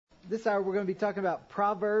This hour we're going to be talking about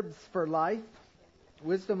Proverbs for life.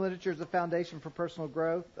 Wisdom literature is a foundation for personal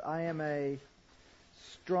growth. I am a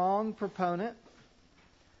strong proponent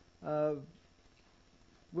of,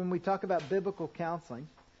 when we talk about biblical counseling,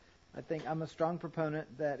 I think I'm a strong proponent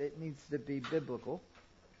that it needs to be biblical.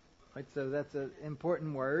 Right, so that's an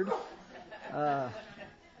important word.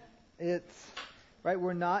 It's right.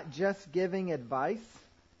 We're not just giving advice.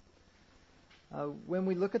 When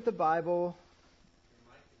we look at the Bible,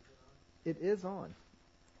 it is on.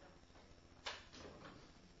 Is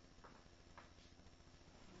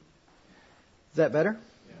that better?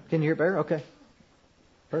 Yeah. Can you hear better? Okay.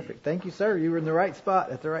 Perfect. Thank you, sir. You were in the right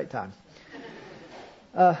spot at the right time.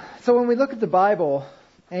 So when we look at the Bible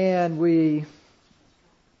and we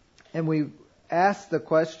ask the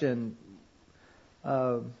question,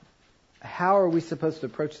 how are we supposed to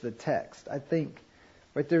approach the text? I think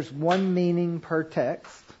there's one meaning per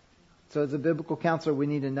text. So as a biblical counselor, we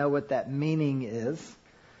need to know what that meaning is,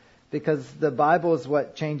 because the Bible is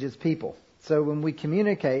what changes people. So when we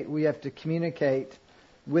communicate, we have to communicate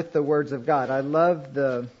with the words of God.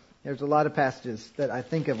 There's a lot of passages that I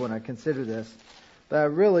think of when I consider this, but I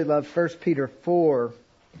really love 1 Peter 4,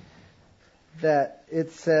 that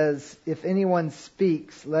it says, if anyone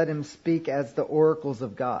speaks, let him speak as the oracles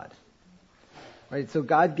of God. Right? So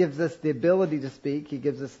God gives us the ability to speak. He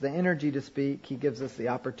gives us the energy to speak. He gives us the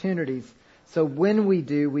opportunities. So when we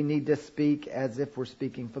do, we need to speak as if we're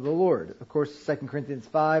speaking for the Lord. Of course, 2 Corinthians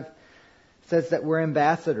 5 says that we're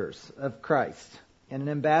ambassadors of Christ. And an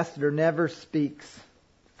ambassador never speaks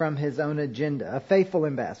from his own agenda. A faithful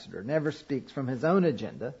ambassador never speaks from his own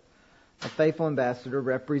agenda. A faithful ambassador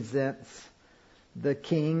represents the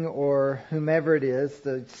king or whomever it is,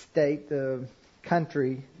 the state, the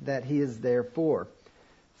country that he is there for.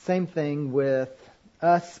 Same thing with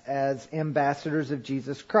us as ambassadors of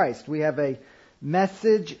Jesus Christ. We have a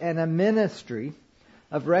message and a ministry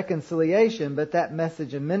of reconciliation, but that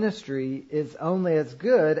message and ministry is only as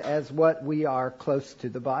good as what we are close to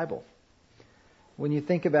the Bible. When you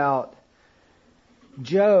think about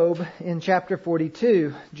Job in chapter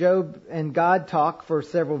 42, Job and God talk for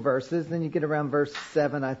several verses. Then you get around verse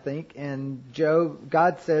 7, I think, and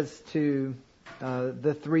God says to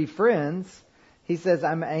the three friends, he says,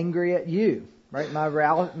 I'm angry at you. Right? My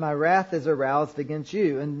wrath is aroused against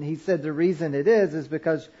you. And he said the reason it is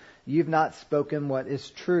because you've not spoken what is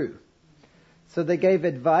true. So they gave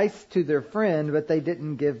advice to their friend, but they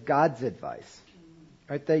didn't give God's advice.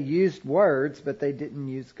 Right? They used words, but they didn't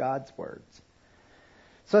use God's words.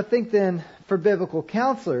 So I think then for biblical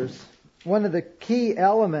counselors, one of the key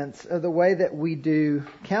elements of the way that we do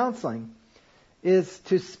counseling is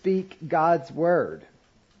to speak God's word.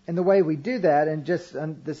 And the way we do that, and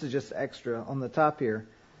this is just extra on the top here,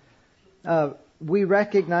 we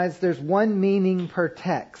recognize there's one meaning per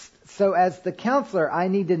text. So as the counselor, I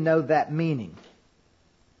need to know that meaning.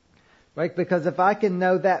 Right? Because if I can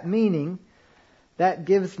know that meaning, that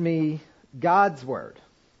gives me God's word.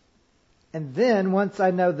 And then once I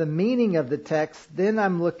know the meaning of the text, then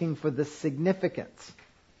I'm looking for the significance.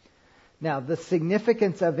 Now, the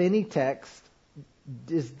significance of any text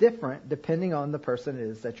is different depending on the person it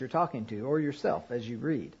is that you're talking to or yourself as you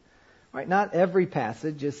read. Right? Not every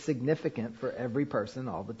passage is significant for every person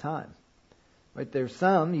all the time. Right? There's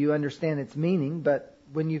some you understand its meaning, but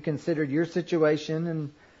when you consider your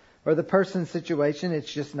situation or the person's situation,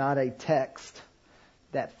 it's just not a text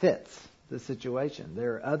that fits the situation.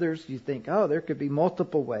 There are others you think, there could be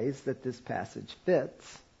multiple ways that this passage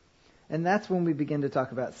fits. And that's when we begin to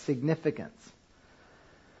talk about significance.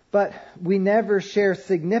 But we never share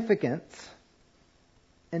significance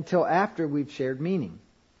until after we've shared meaning.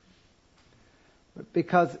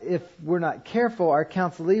 Because if we're not careful, our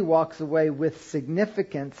counselee walks away with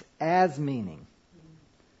significance as meaning.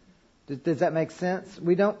 Does that make sense?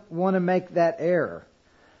 We don't want to make that error.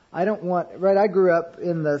 I grew up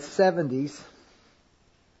in the 70s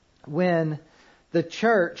when the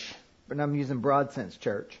church, and I'm using broad sense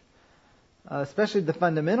church, especially the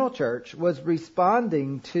fundamental church, was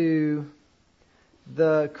responding to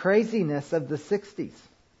the craziness of the 60s.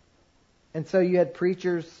 And so you had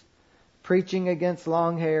preachers preaching against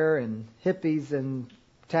long hair and hippies and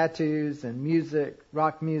tattoos and music,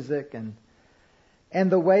 rock music,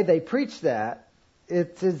 and the way they preached that,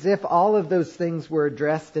 it's as if all of those things were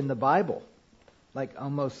addressed in the Bible, like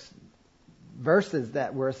almost verses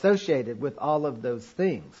that were associated with all of those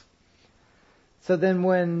things. So then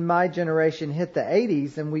when my generation hit the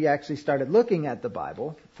 80s and we actually started looking at the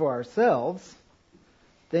Bible for ourselves,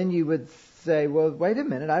 then you would say, well, wait a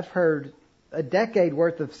minute, I've heard a decade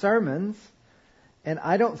worth of sermons and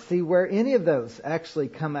I don't see where any of those actually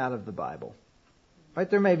come out of the Bible. Right?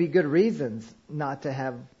 There may be good reasons not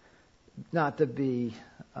to be,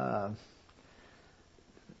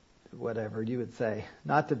 whatever you would say,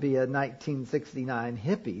 not to be a 1969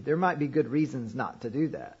 hippie. There might be good reasons not to do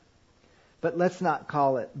that. But let's not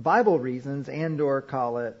call it Bible reasons or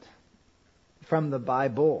call it from the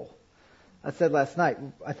Bible. I said last night,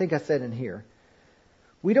 I think I said in here,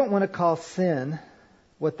 we don't want to call sin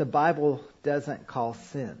what the Bible doesn't call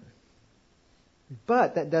sin.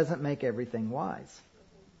 But that doesn't make everything wise.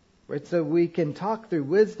 Right? So we can talk through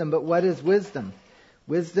wisdom, but what is wisdom?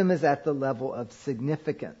 Wisdom is at the level of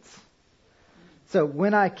significance. So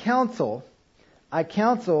when I counsel,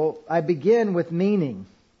 I begin with meaning.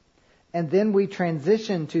 And then we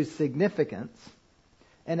transition to significance.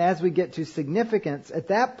 And as we get to significance, at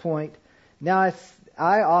that point, now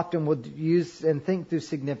I often will use and think through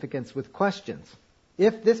significance with questions.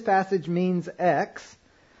 If this passage means X,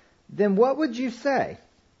 then what would you say?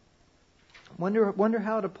 Wonder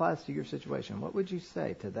how it applies to your situation. What would you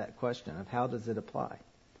say to that question of how does it apply?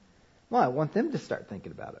 Well, I want them to start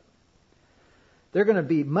thinking about it. They're going to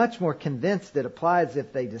be much more convinced it applies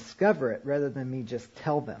if they discover it rather than me just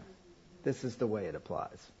tell them this is the way it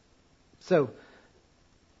applies. So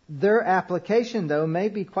their application, though, may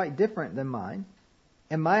be quite different than mine.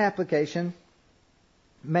 And my application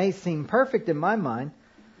may seem perfect in my mind,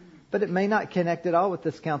 but it may not connect at all with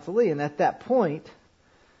this counselee. And at that point,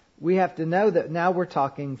 we have to know that now we're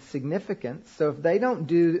talking significance. So if they don't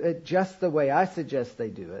do it just the way I suggest they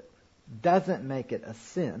do it, doesn't make it a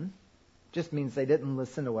sin. Just means they didn't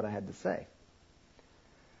listen to what I had to say.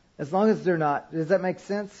 As long as they're not, does that make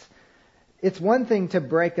sense? It's one thing to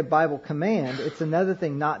break a Bible command. It's another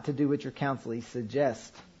thing not to do what your counselors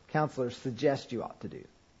suggest you ought to do.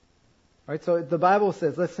 All right, so the Bible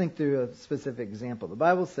says, let's think through a specific example. The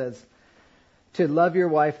Bible says to love your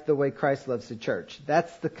wife the way Christ loves the church.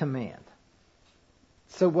 That's the command.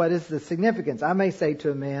 So what is the significance? I may say to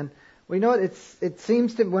a man, well, you know what, it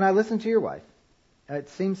seems to, when I listen to your wife, it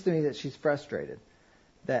seems to me that she's frustrated.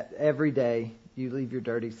 That every day you leave your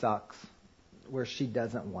dirty socks where she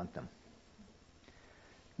doesn't want them.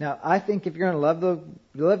 Now, I think if you're going to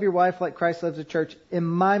love your wife like Christ loves the church, in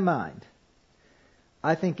my mind,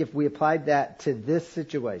 I think if we applied that to this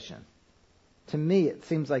situation, to me it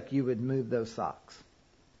seems like you would move those socks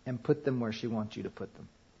and put them where she wants you to put them.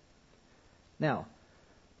 Now,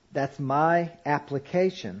 that's my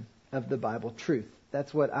application of the Bible truth.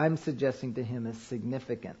 That's what I'm suggesting to him is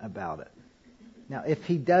significant about it. Now, if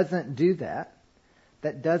he doesn't do that,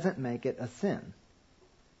 that doesn't make it a sin.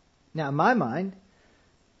 Now, in my mind,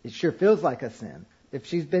 it sure feels like a sin. If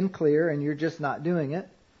she's been clear and you're just not doing it.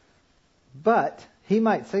 But he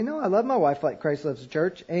might say, no, I love my wife like Christ loves the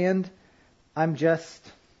church, and I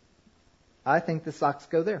think the socks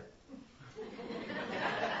go there.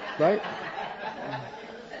 Right?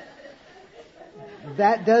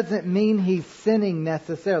 That doesn't mean he's sinning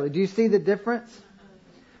necessarily. Do you see the difference?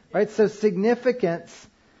 Right? So significance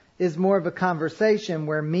is more of a conversation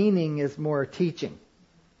where meaning is more teaching.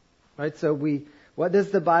 Right? So what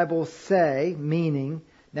does the Bible say? Meaning.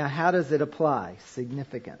 Now how does it apply?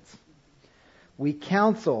 Significance. We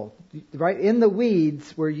counsel, right? In the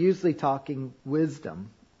weeds, we're usually talking wisdom,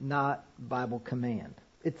 not Bible command.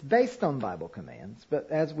 It's based on Bible commands,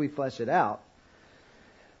 but as we flesh it out,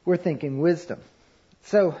 we're thinking wisdom.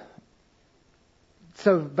 So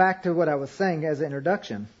back to what I was saying as an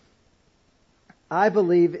introduction. I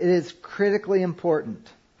believe it is critically important.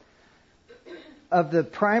 Of the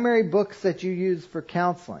primary books that you use for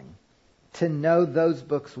counseling, to know those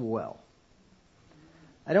books well.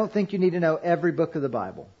 I don't think you need to know every book of the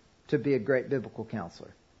Bible to be a great biblical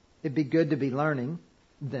counselor. It'd be good to be learning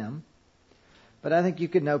them. But I think you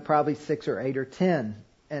could know probably 6 or 8 or 10.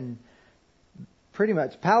 And pretty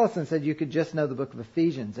much, Pallison said you could just know the book of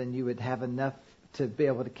Ephesians and you would have enough to be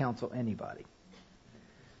able to counsel anybody.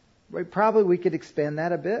 Right, probably we could expand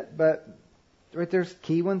that a bit, but right, there's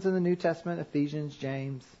key ones in the New Testament, Ephesians,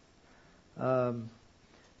 James, 1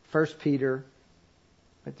 Peter.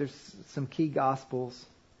 Right, there's some key Gospels,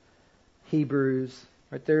 Hebrews.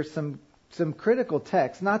 Right, there's some critical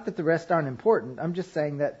texts. Not that the rest aren't important. I'm just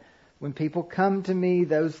saying that when people come to me,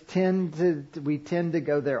 we tend to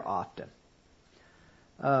go there often.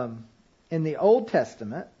 In the Old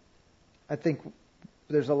Testament, I think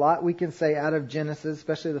there's a lot we can say out of Genesis,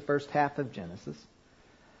 especially the first half of Genesis.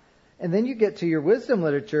 And then you get to your wisdom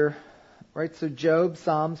literature, right? So Job,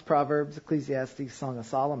 Psalms, Proverbs, Ecclesiastes, Song of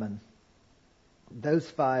Solomon. Those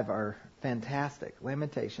 5 are fantastic.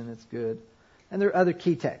 Lamentation is good. And there are other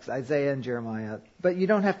key texts, Isaiah and Jeremiah. But you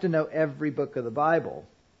don't have to know every book of the Bible.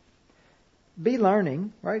 Be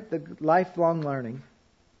learning, right? The lifelong learning.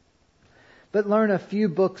 but learn a few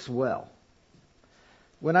books well.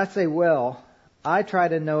 When I say well, I try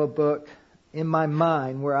to know a book in my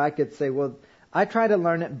mind where I could say, well, I try to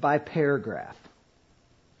learn it by paragraph.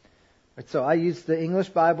 So I use the English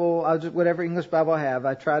Bible, whatever English Bible I have,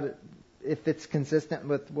 I try to, if it's consistent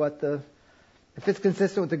with the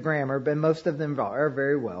grammar, but most of them are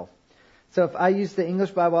very well. So if I use the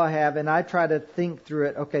English Bible I have and I try to think through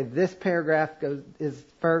it, okay, this paragraph is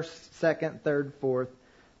first, second, third, fourth.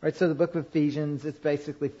 Right? So the book of Ephesians, it's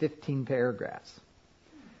basically 15 paragraphs.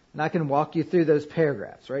 And I can walk you through those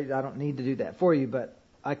paragraphs, right? I don't need to do that for you, but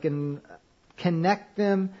I can connect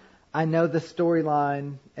them. I know the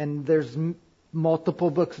storyline, and there's multiple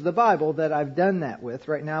books of the Bible that I've done that with.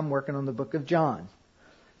 Right now I'm working on the book of John.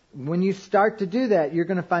 When you start to do that, you're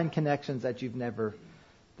going to find connections that you've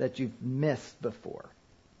missed before.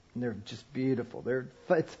 And they're just beautiful.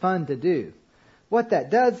 It's fun to do. What that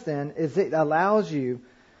does then is it allows you,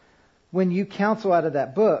 when you counsel out of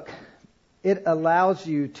that book, it allows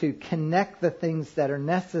you to connect the things that are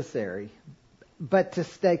necessary, but to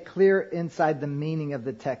stay clear inside the meaning of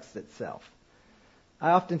the text itself. I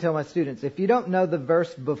often tell my students, if you don't know the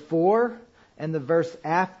verse before and the verse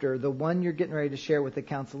after, the one you're getting ready to share with the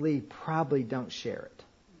counselee, probably don't share it.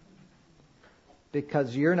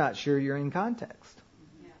 Because you're not sure you're in context.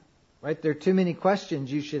 Right? There are too many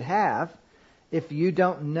questions you should have if you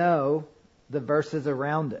don't know the verses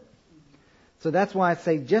around it. So that's why I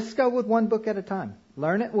say just go with one book at a time.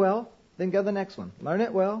 Learn it well, then go to the next one. Learn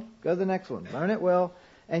it well, go to the next one. Learn it well,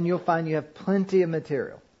 and you'll find you have plenty of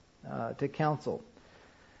material to counsel.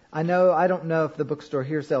 I don't know if the bookstore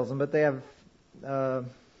here sells them, but they have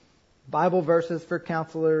Bible verses for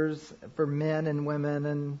counselors, for men and women,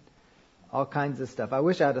 and all kinds of stuff. I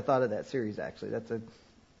wish I had thought of that series, actually. That's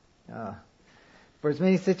for as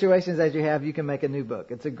many situations as you have, you can make a new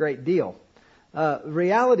book. It's a great deal.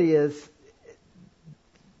 Reality is,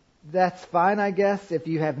 that's fine, I guess, if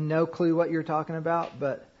you have no clue what you're talking about,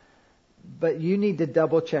 but you need to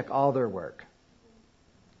double check all their work.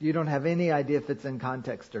 You don't have any idea if it's in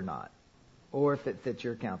context or not, or if it fits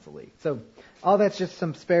your counselee. So all that's just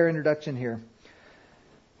some spare introduction here,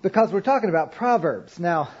 because we're talking about Proverbs.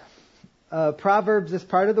 Now, Proverbs is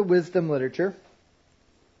part of the wisdom literature,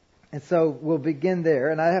 and so we'll begin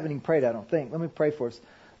there. And I haven't even prayed, I don't think. Let me pray for us.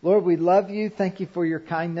 Lord, we love you. Thank you for your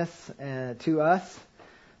kindness to us.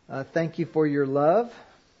 Thank you for your love.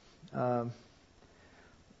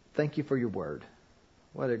 Thank you for your word.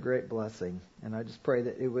 What a great blessing. And I just pray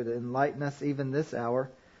that it would enlighten us even this hour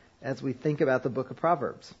as we think about the book of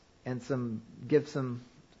Proverbs, and give some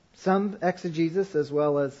exegesis as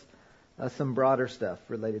well as some broader stuff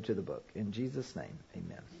related to the book. In Jesus' name,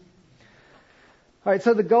 amen. All right,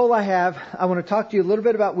 so the goal I want to talk to you a little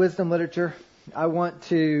bit about wisdom literature. I want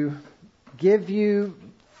to give you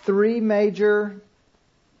 3 major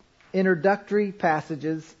introductory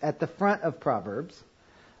passages at the front of Proverbs.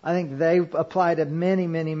 I think they apply to many,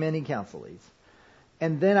 many, many counselees.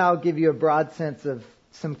 And then I'll give you a broad sense of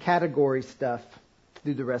some category stuff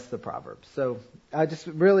through the rest of the Proverbs. So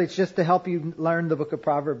it's just to help you learn the book of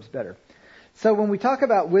Proverbs better. So when we talk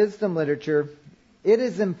about wisdom literature, it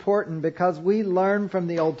is important because we learn from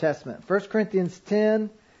the Old Testament. 1 Corinthians 10,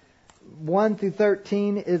 1 through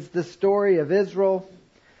 13 is the story of Israel.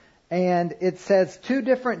 And it says 2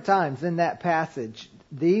 different times in that passage,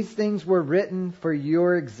 these things were written for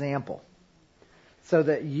your example, so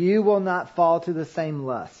that you will not fall to the same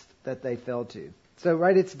lust that they fell to. So,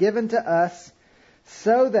 right, it's given to us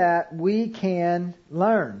so that we can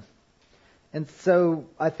learn. And so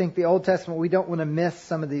I think the Old Testament, we don't want to miss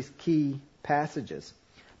some of these key passages.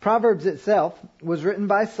 Proverbs itself was written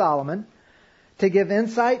by Solomon to give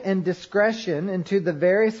insight and discretion into the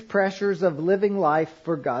various pressures of living life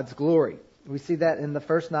for God's glory. We see that in the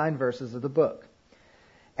first 9 verses of the book.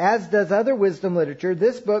 As does other wisdom literature,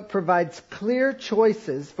 this book provides clear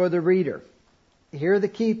choices for the reader. Here are the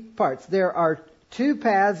key parts. There are 2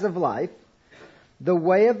 paths of life, the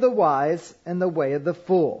way of the wise and the way of the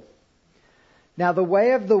fool. Now, the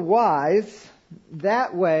way of the wise,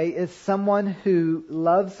 that way is someone who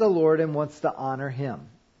loves the Lord and wants to honor Him.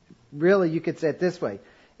 Really, you could say it this way.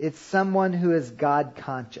 It's someone who is God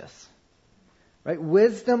conscious. Right?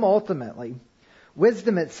 Wisdom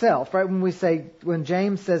itself, right? When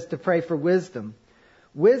James says to pray for wisdom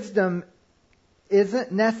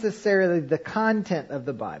isn't necessarily the content of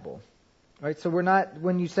the Bible. Right? So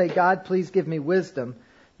when you say, God, please give me wisdom,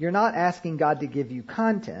 you're not asking God to give you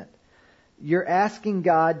content. You're asking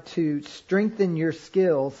God to strengthen your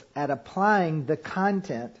skills at applying the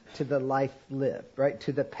content to the life lived, right?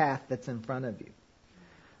 To the path that's in front of you.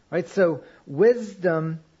 Right? So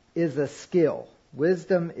wisdom is a skill.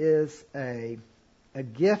 Wisdom is a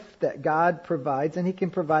gift that God provides, and He can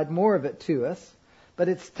provide more of it to us. But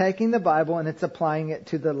it's taking the Bible and it's applying it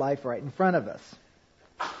to the life right in front of us.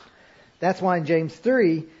 That's why in James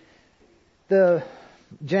 3,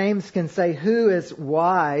 James can say, who is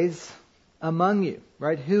wise among you,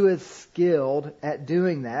 right? Who is skilled at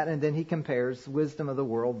doing that? And then he compares wisdom of the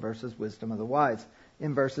world versus wisdom of the wise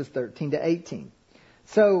in verses 13 to 18.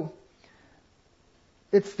 So,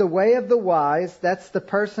 it's the way of the wise. That's the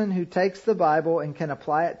person who takes the Bible and can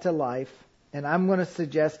apply it to life. And I'm going to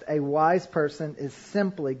suggest a wise person is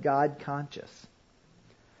simply God conscious.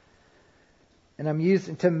 And I'm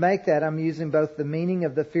using both the meaning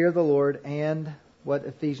of the fear of the Lord and what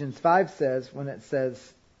Ephesians 5 says when it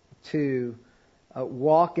says to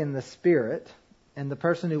walk in the Spirit. And the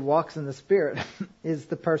person who walks in the Spirit is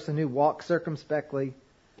the person who walks circumspectly,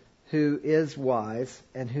 who is wise,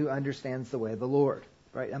 and who understands the way of the Lord.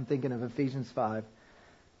 Right? I'm thinking of Ephesians 5,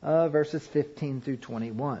 verses 15 through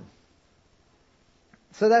 21.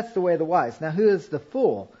 So that's the way of the wise. Now, who is the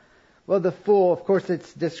fool? Well, the fool, of course,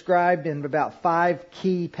 it's described in about 5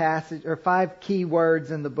 key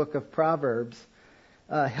words in the book of Proverbs.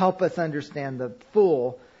 Help us understand the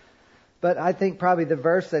fool. But I think probably the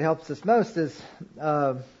verse that helps us most is,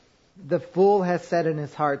 the fool has said in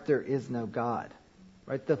his heart, there is no God.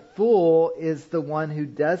 Right? The fool is the one who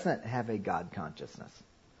doesn't have a God consciousness.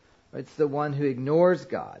 It's the one who ignores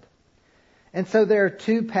God. And so there are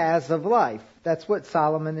 2 paths of life. That's what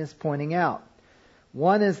Solomon is pointing out.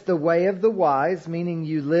 One is the way of the wise, meaning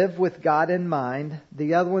you live with God in mind.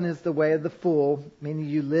 The other one is the way of the fool, meaning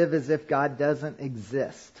you live as if God doesn't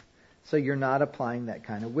exist. So you're not applying that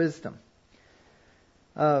kind of wisdom.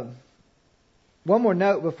 One more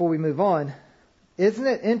note before we move on. Isn't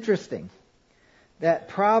it interesting that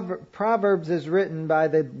Proverbs is written by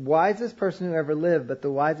the wisest person who ever lived, but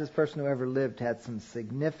the wisest person who ever lived had some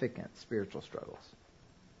significant spiritual struggles.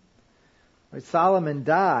 Right? Solomon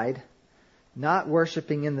died not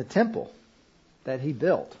worshiping in the temple that he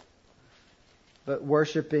built, but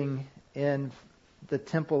worshiping in the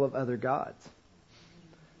temple of other gods.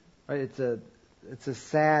 Right? It's a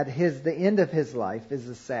sad, the end of his life is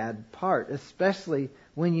a sad part, especially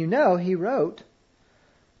when you know he wrote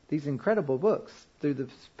these incredible books through the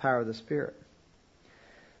power of the Spirit.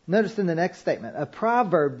 Notice in the next statement, a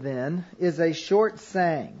proverb then is a short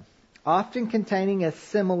saying, often containing a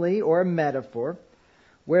simile or a metaphor,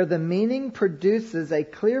 where the meaning produces a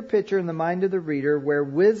clear picture in the mind of the reader, where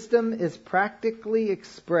wisdom is practically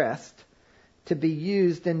expressed to be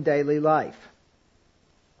used in daily life.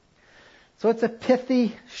 So it's a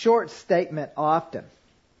pithy, short statement often.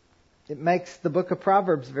 It makes the book of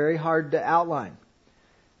Proverbs very hard to outline.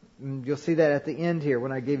 You'll see that at the end here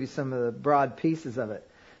when I give you some of the broad pieces of it.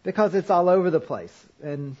 Because it's all over the place.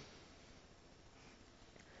 And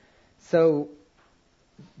so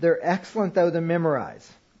they're excellent, though, to memorize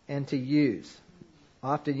and to use. I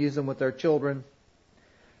often use them with our children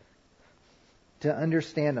to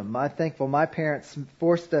understand them. I'm thankful my parents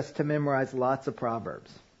forced us to memorize lots of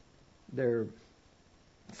Proverbs. There are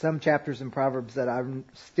some chapters in Proverbs that I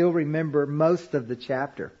still remember most of the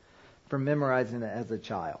chapter from memorizing it as a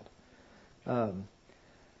child.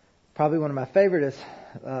 Probably one of my favorite is,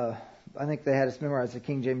 I think they had us memorize the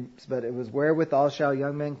King James, but it was, wherewithal shall a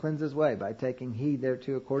young man cleanse his way, by taking heed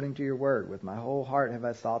thereto according to your word. With my whole heart have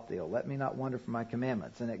I sought thee. Let me not wander from my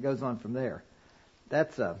commandments. And it goes on from there.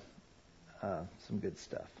 That's some good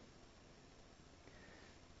stuff.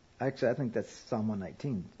 Actually, I think that's Psalm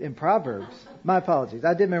 119. In Proverbs, my apologies,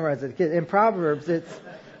 I did memorize it as a kid. In Proverbs, it's,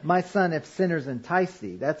 my son, if sinners entice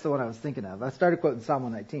thee. That's the one I was thinking of. I started quoting Psalm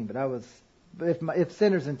 119, but if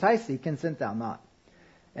sinners entice thee, consent thou not.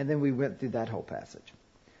 And then we went through that whole passage.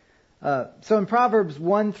 So in Proverbs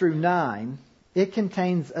 1 through 9, it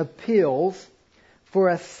contains appeals for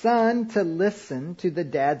a son to listen to the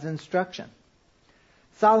dad's instruction.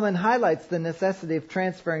 Solomon highlights the necessity of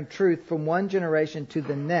transferring truth from one generation to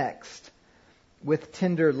the next with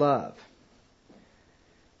tender love.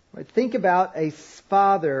 Right? Think about a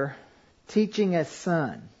father teaching a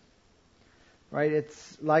son. Right?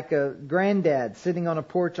 It's like a granddad sitting on a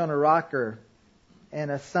porch on a rocker,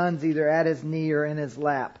 and a son's either at his knee or in his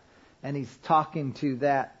lap, and he's talking to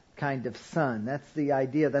that kind of son. That's the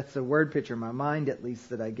idea. That's the word picture in my mind, at least,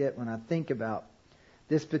 that I get when I think about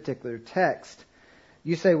this particular text.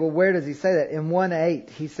 You say, well, where does he say that? In 1:8,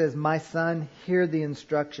 he says, my son, hear the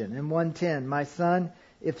instruction. In 1:10, my son,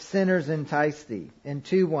 if sinners entice thee. In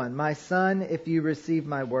 2:1, my son, if you receive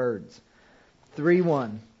my words.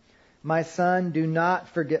 3:1, my son, do not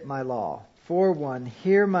forget my law. 4:1,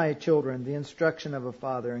 hear my children, the instruction of a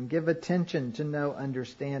father, and give attention to know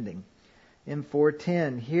understanding. In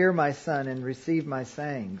 4:10, hear my son and receive my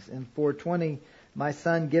sayings. In 4:20, my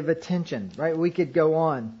son, give attention. Right? We could go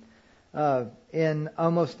on. In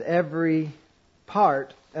almost every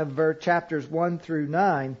part of chapters 1 through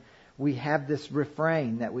 9, we have this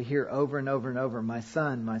refrain that we hear over and over and over. My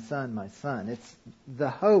son, my son, my son. It's the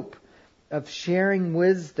hope of sharing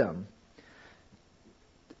wisdom.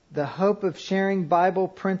 The hope of sharing Bible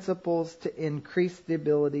principles to increase the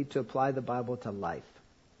ability to apply the Bible to life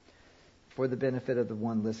for the benefit of the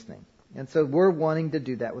one listening. And so we're wanting to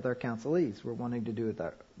do that with our counselees. We're wanting to do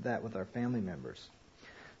that with our family members.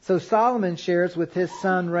 So Solomon shares with his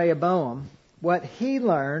son Rehoboam what he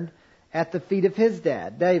learned at the feet of his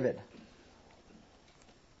dad, David.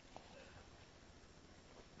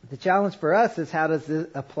 The challenge for us is, how does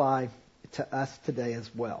it apply to us today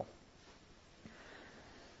as well?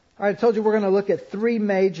 All right, I told you we're going to look at 3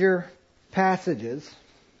 major passages,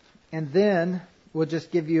 and then we'll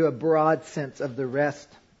just give you a broad sense of the rest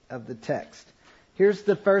of the text. Here's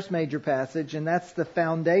the first major passage, and that's the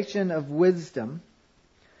foundation of wisdom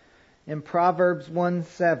in Proverbs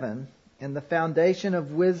 1:7. And the foundation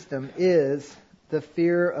of wisdom is the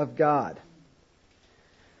fear of God.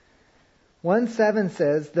 1:7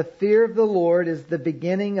 says, the fear of the Lord is the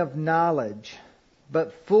beginning of knowledge,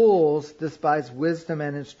 but fools despise wisdom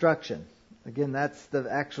and instruction. Again, that's the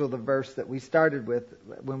verse that we started with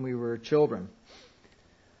when we were children.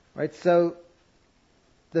 Right? So,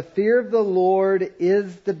 the fear of the Lord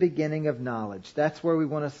is the beginning of knowledge. That's where we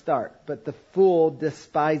want to start. But the fool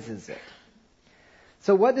despises it.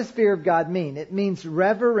 So what does fear of God mean? It means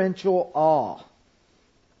reverential awe.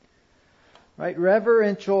 Right?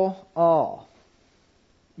 Reverential awe.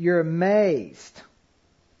 You're amazed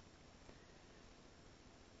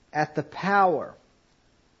at the power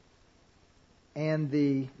and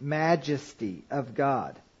the majesty of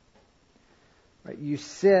God. Right? You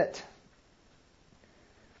sit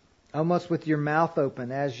almost with your mouth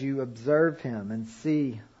open as you observe Him and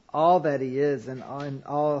see all that He is and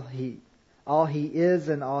all He is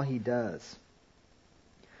and all He does.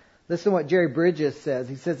 Listen to what Jerry Bridges says.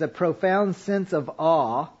 He says, a profound sense of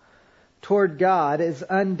awe toward God is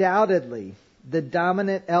undoubtedly the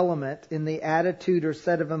dominant element in the attitude or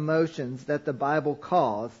set of emotions that the Bible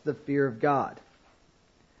calls the fear of God.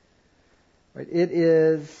 Right? It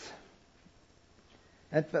is...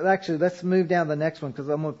 Actually, let's move down to the next one because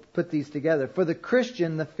I'm going to put these together. For the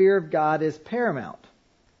Christian, the fear of God is paramount.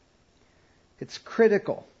 It's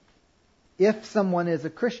critical if someone is a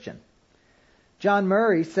Christian. John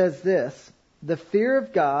Murray says this, the fear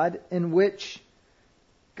of God in which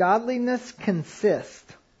godliness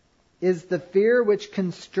consists is the fear which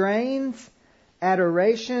constrains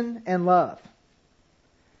adoration and love.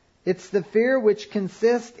 It's the fear which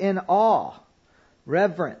consists in awe,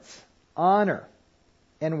 reverence, honor,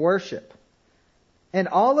 and worship. And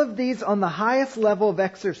all of these on the highest level of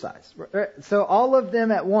exercise. So all of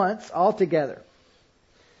them at once, all together.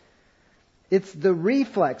 It's the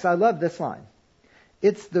reflex. I love this line.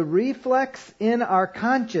 It's the reflex in our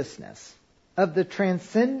consciousness of the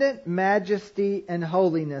transcendent majesty and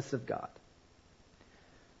holiness of God.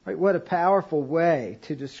 Right? What a powerful way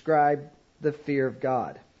to describe the fear of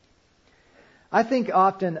God. I think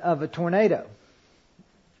often of a tornado.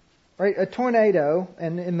 Right? A tornado,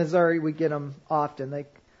 and in Missouri we get them often. They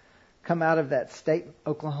come out of that state,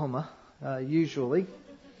 Oklahoma, usually.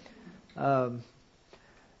 They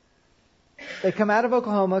come out of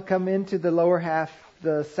Oklahoma, come into the lower half,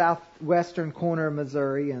 the southwestern corner of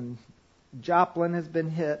Missouri, and Joplin has been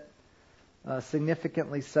hit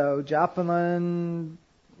significantly so. Joplin,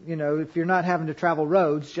 if you're not having to travel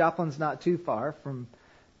roads, Joplin's not too far from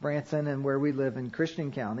Branson and where we live in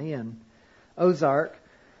Christian County and Ozark.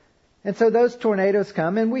 And so those tornadoes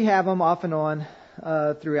come, and we have them off and on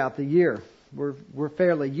throughout the year. We're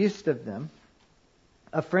fairly used to them.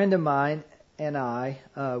 A friend of mine and I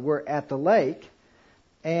were at the lake,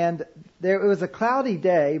 and it was a cloudy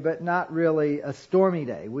day, but not really a stormy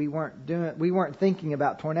day. We weren't thinking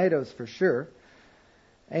about tornadoes for sure.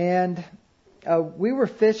 And we were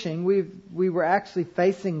fishing. We were actually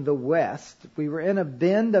facing the west. We were in a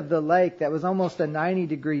bend of the lake that was almost a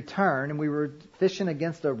 90-degree turn, and we were fishing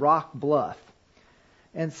against a rock bluff.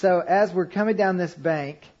 And so as we're coming down this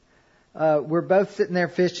bank, we're both sitting there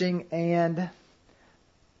fishing, and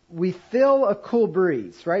we feel a cool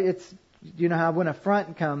breeze, right? It's, how when a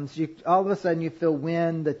front comes, all of a sudden you feel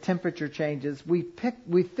wind, the temperature changes. We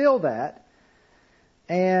feel that,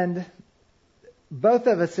 and both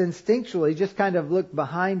of us instinctually just kind of look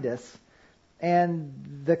behind us,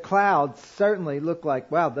 and the clouds certainly look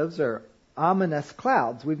like, wow, those are ominous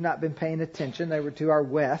clouds. We've not been paying attention. They were to our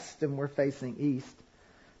west, and we're facing east.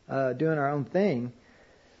 doing our own thing.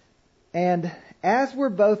 And as we're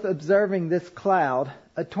both observing this cloud,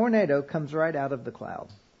 a tornado comes right out of the cloud.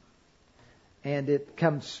 And it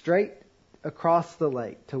comes straight across the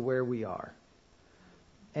lake to where we are.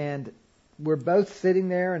 And we're both sitting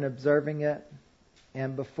there and observing it.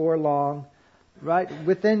 And before long, right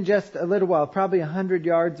within just a little while, probably 100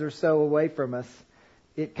 yards or so away from us,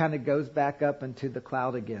 it kind of goes back up into the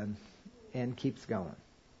cloud again and keeps going.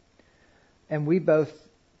 And we both,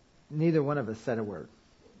 neither one of us said a word.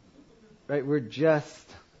 Right? We're just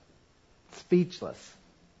speechless.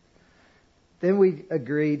 Then we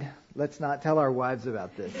agreed, let's not tell our wives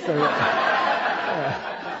about this. So,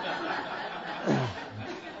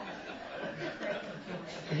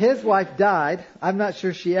 his wife died. I'm not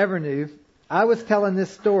sure she ever knew. I was telling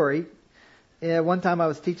this story. One time I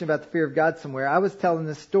was teaching about the fear of God somewhere. I was telling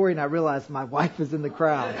this story and I realized my wife was in the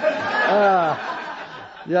crowd.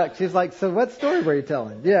 Yeah, she's like, so what story were you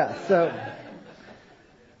telling? Yeah, so.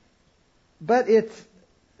 But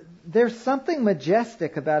there's something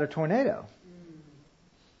majestic about a tornado.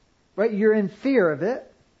 Right? You're in fear of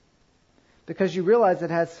it because you realize it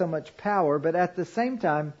has so much power, but at the same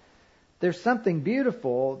time, there's something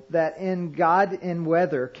beautiful that in God in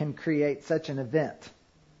weather can create such an event.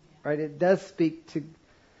 Right? It does speak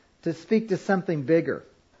to something bigger.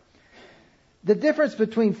 The difference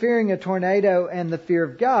between fearing a tornado and the fear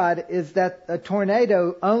of God is that a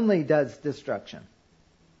tornado only does destruction.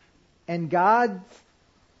 And God,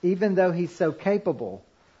 even though He's so capable,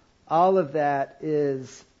 all of that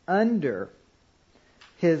is under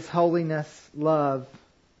His holiness, love,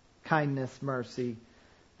 kindness, mercy.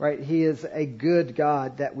 Right? He is a good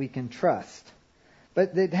God that we can trust.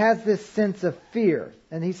 But it has this sense of fear.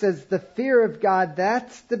 And he says the fear of God,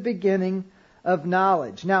 that's the beginning of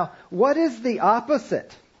knowledge. Now, what is the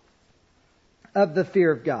opposite of the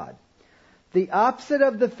fear of God? The opposite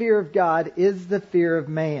of the fear of God is the fear of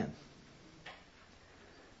man.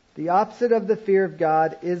 The opposite of the fear of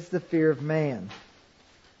God is the fear of man.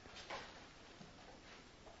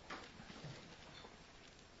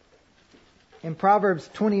 In Proverbs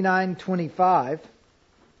 29:25,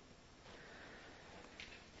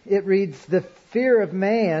 it reads, "The fear of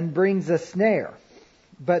man brings a snare,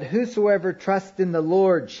 but whosoever trusts in the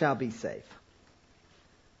Lord shall be safe."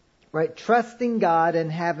 Right? Trusting God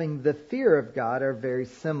and having the fear of God are very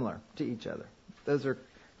similar to each other. Those are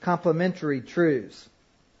complementary truths.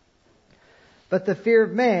 But the fear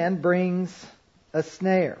of man brings a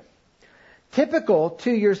snare. Typical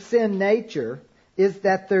to your sin nature is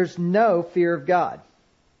that there's no fear of God.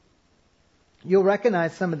 You'll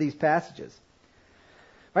recognize some of these passages.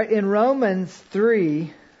 Right? In Romans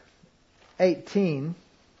 3:18,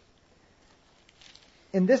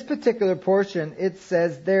 in this particular portion, it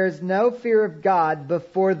says, "There is no fear of God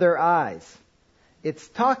before their eyes." It's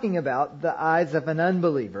talking about the eyes of an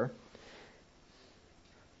unbeliever.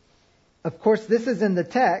 Of course, this is in the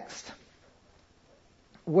text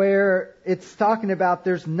where it's talking about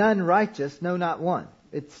there's none righteous, no, not one.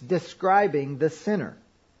 It's describing the sinner.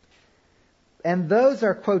 And those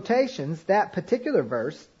are quotations. That particular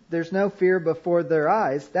verse, "There's no fear before their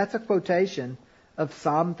eyes," that's a quotation of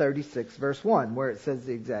Psalm 36 verse 1, where it says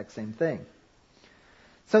the exact same thing.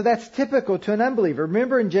 So that's typical to an unbeliever.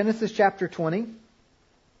 Remember in Genesis chapter 20,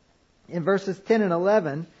 in verses 10 and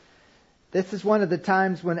 11, this is one of the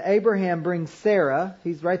times when Abraham brings Sarah.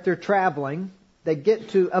 He's right there traveling. They get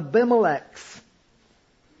to Abimelech's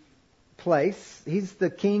place. He's the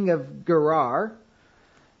king of Gerar.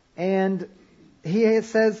 And he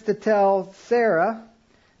says to tell Sarah,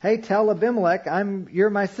 "Hey, tell Abimelech, you're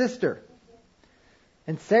my sister."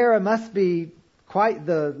 And Sarah must be quite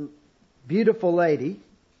the beautiful lady,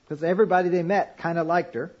 because everybody they met kind of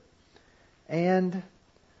liked her. And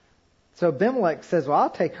so Abimelech says, "Well, I'll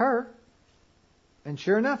take her." And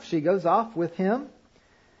sure enough, she goes off with him.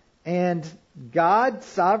 And God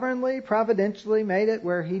sovereignly, providentially made it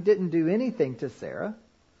where He didn't do anything to Sarah.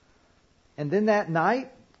 And then that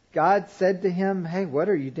night, God said to him, "Hey, what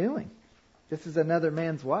are you doing? This is another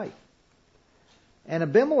man's wife." And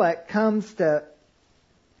Abimelech comes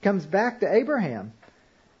back to Abraham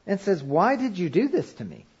and says, "Why did you do this to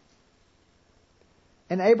me?"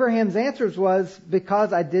 And Abraham's answer was,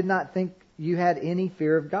 "Because I did not think you had any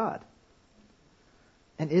fear of God."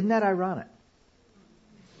 And isn't that ironic?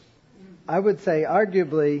 I would say,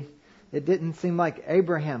 arguably, it didn't seem like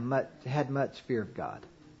Abraham had much fear of God.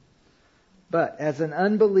 But as an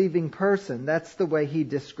unbelieving person, that's the way he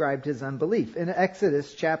described his unbelief. In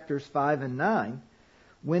Exodus chapters 5 and 9,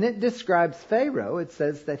 when it describes Pharaoh, it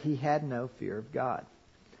says that he had no fear of God.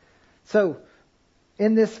 So,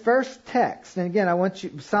 in this first text, and again, I want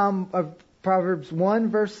you, Proverbs 1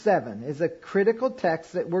 verse 7 is a critical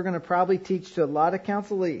text that we're going to probably teach to a lot of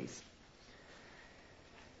counselees.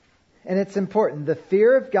 And it's important. The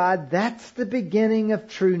fear of God, that's the beginning of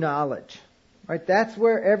true knowledge. Right? That's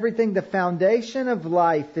where everything, the foundation of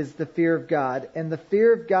life is the fear of God. And the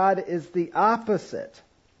fear of God is the opposite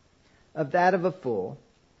of that of a fool.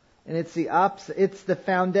 And it's the opposite. It's the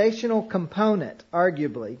foundational component,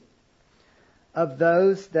 arguably, of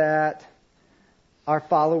those that are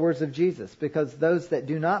followers of Jesus. Because those that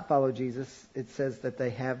do not follow Jesus, it says that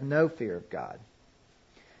they have no fear of God.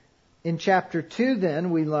 In chapter 2,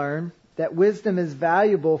 then, we learn that wisdom is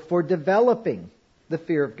valuable for developing the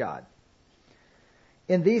fear of God.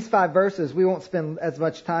 In these 5 verses, we won't spend as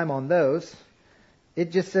much time on those.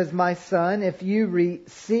 It just says, my son, if you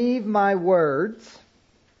receive my words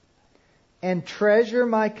and treasure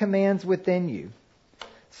my commands within you,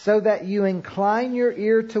 so that you incline your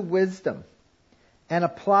ear to wisdom and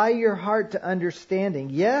apply your heart to understanding.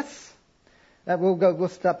 Yes, we'll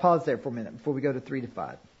pause there for a minute before we go to 3 to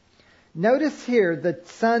 5. Notice here the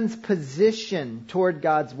son's position toward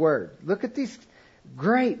God's word. Look at these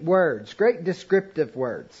great words, great descriptive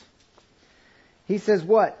words. He says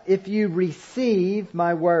what? If you receive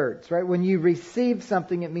my words, right? When you receive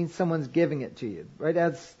something, it means someone's giving it to you, right?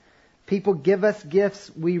 As people give us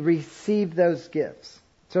gifts, we receive those gifts.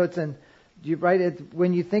 So it's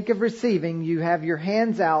when you think of receiving, you have your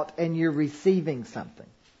hands out and you're receiving something.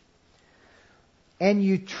 And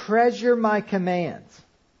you treasure my commands.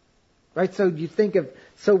 Right? So you think of,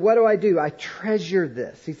 so what do? I treasure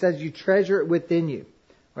this. He says you treasure it within you.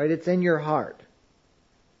 Right? It's in your heart.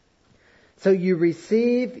 So you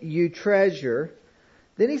receive, you treasure.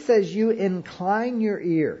 Then he says you incline your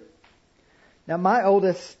ear. Now my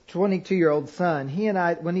oldest 22-year-old son, he and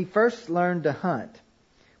I, when he first learned to hunt,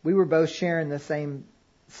 we were both sharing the same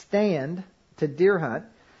stand to deer hunt.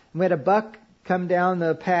 We had a buck come down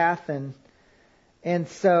the path and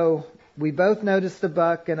so we both noticed the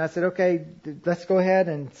buck, and I said, okay, let's go ahead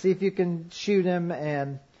and see if you can shoot him.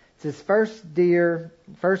 And it's his first deer,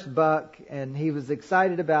 first buck, and he was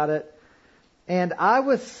excited about it. And I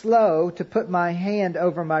was slow to put my hand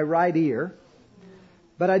over my right ear,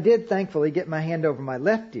 but I did thankfully get my hand over my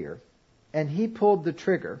left ear. And he pulled the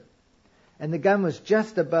trigger, and the gun was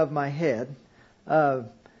just above my head.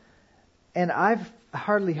 And I've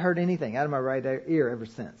hardly heard anything out of my right ear ever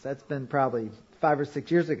since. That's been probably 5 or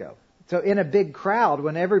 6 years ago. So in a big crowd,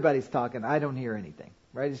 when everybody's talking, I don't hear anything,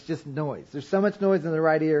 right? It's just noise. There's so much noise in the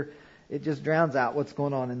right ear, it just drowns out what's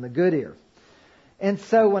going on in the good ear. And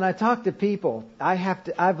so when I talk to people, I have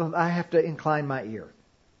to incline my ear.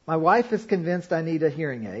 My wife is convinced I need a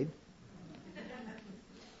hearing aid.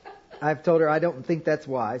 I've told her I don't think that's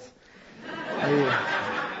wise.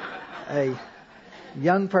 A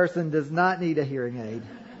young person does not need a hearing aid.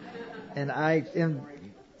 And I am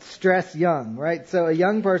stress young, right? So a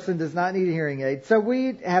young person does not need a hearing aid. So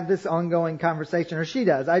we have this ongoing conversation, or she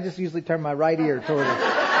does. I just usually turn my right ear toward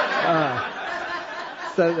her.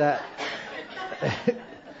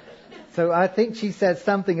 So I think she says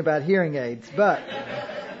something about hearing aids. But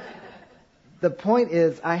the point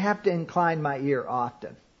is, I have to incline my ear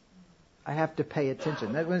often. I have to pay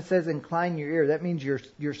attention. That when it says incline your ear, that means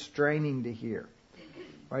you're straining to hear.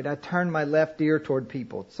 Right? I turn my left ear toward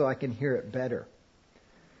people so I can hear it better.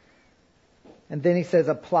 And then he says,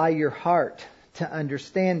 apply your heart to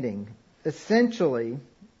understanding. Essentially,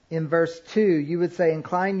 in verse 2, you would say,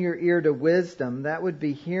 incline your ear to wisdom. That would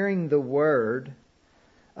be hearing the word.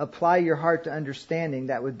 Apply your heart to understanding.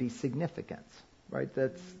 That would be significance. Right?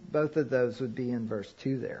 Both of those would be in verse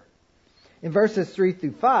 2 there. In verses 3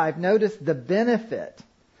 through 5, notice the benefit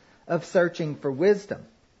of searching for wisdom.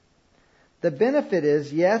 The benefit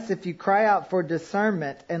is, yes, if you cry out for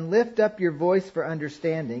discernment and lift up your voice for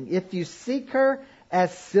understanding, if you seek her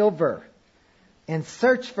as silver and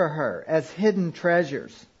search for her as hidden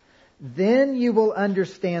treasures, then you will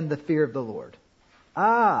understand the fear of the Lord.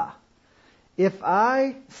 If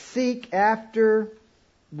I seek after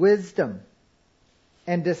wisdom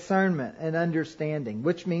and discernment and understanding,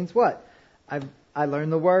 which means what? I learn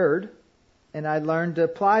the word and I learn to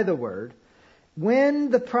apply the word.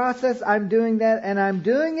 When the process I'm doing that, and I'm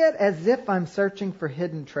doing it as if I'm searching for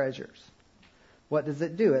hidden treasures, what does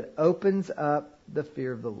it do? It opens up the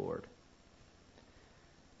fear of the Lord.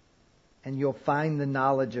 And you'll find the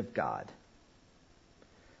knowledge of God.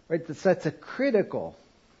 Right? That's a critical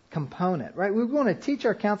component. Right? We want to teach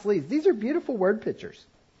our counselees. These are beautiful word pictures.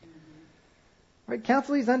 Right?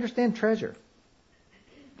 Counselees understand treasure.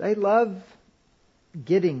 They love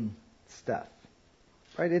getting stuff.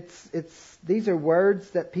 Right? These are words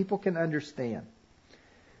that people can understand.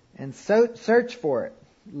 And so search for it.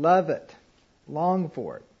 Love it. Long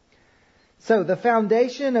for it. So the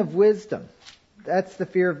foundation of wisdom, that's the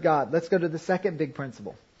fear of God. Let's go to the second big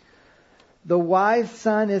principle. The wise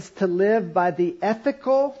son is to live by the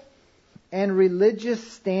ethical and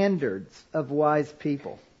religious standards of wise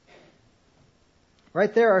people.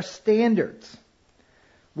 Right? There are standards.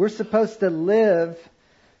 We're supposed to live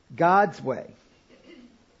God's way.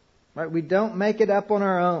 Right? We don't make it up on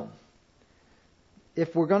our own.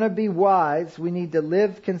 If we're going to be wise, we need to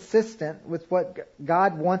live consistent with what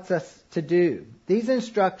God wants us to do. These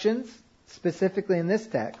instructions, specifically in this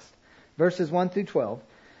text, verses 1 through 12,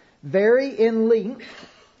 vary in length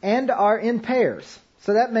and are in pairs.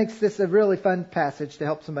 So that makes this a really fun passage to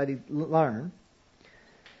help somebody learn.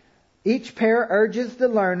 Each pair urges the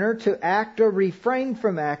learner to act or refrain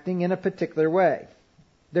from acting in a particular way.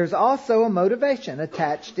 There's also a motivation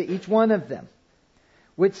attached to each one of them,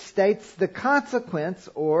 which states the consequence,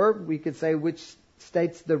 or we could say which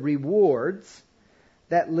states the rewards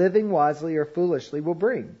that living wisely or foolishly will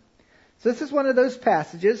bring. So this is one of those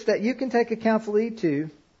passages that you can take a counselee to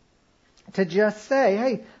just say,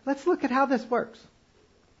 hey, let's look at how this works.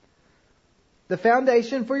 The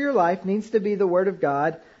foundation for your life needs to be the Word of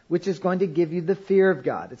God, which is going to give you the fear of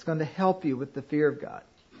God. It's going to help you with the fear of God.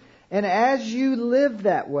 And as you live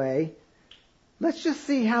that way, let's just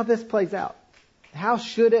see how this plays out. How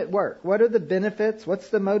should it work? What are the benefits? What's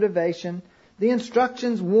the motivation? The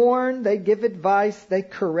instructions warn, they give advice, they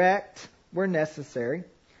correct where necessary.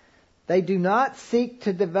 They do not seek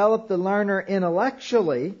to develop the learner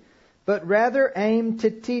intellectually, but rather aim to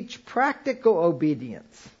teach practical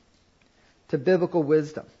obedience to biblical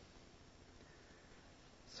wisdom.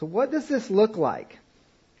 So what does this look like?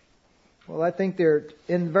 Well, I think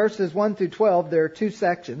in verses 1 through 12, there are two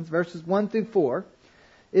sections. Verses 1 through 4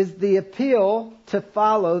 is the appeal to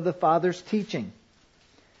follow the Father's teaching.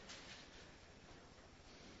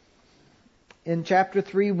 In chapter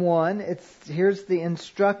 3:1, here's the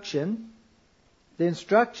instruction. The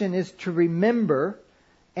instruction is to remember,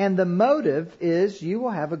 and the motive is you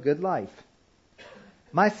will have a good life.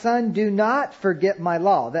 My son, do not forget my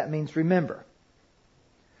law. That means remember.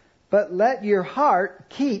 But let your heart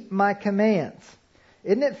keep my commands.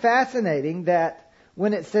 Isn't it fascinating that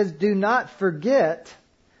when it says do not forget,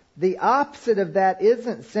 the opposite of that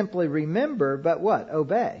isn't simply remember, but what?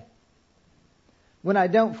 Obey. When I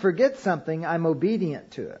don't forget something, I'm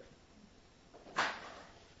obedient to it.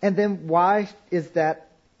 And then why is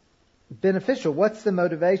that beneficial? What's the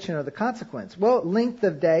motivation or the consequence? Well, length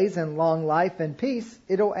of days and long life and peace,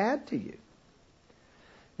 it'll add to you.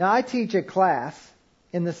 Now, I teach a class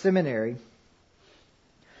in the seminary,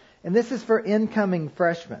 and this is for incoming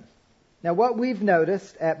freshmen. Now, what we've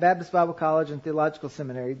noticed at Baptist Bible College and Theological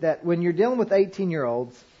Seminary, that when you're dealing with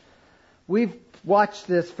 18-year-olds, we've watched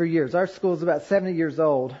this for years. Our school is about 70 years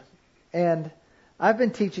old, and I've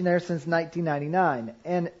been teaching there since 1999.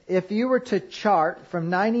 And if you were to chart from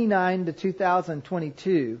 99 to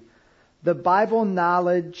 2022, the Bible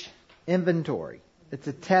knowledge inventory, it's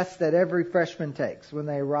a test that every freshman takes when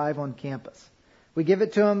they arrive on campus. We give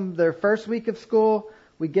it to them their first week of school.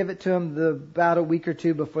 We give it to them about a week or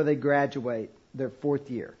two before they graduate their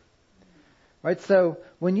fourth year. Right? So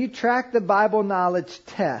when you track the Bible knowledge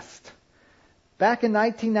test, back in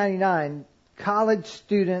 1999, college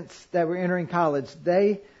students that were entering college,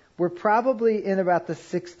 they were probably in about the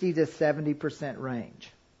 60 to 70%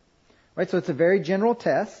 range. Right? So it's a very general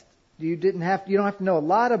test. You don't have to know a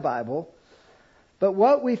lot of Bible. But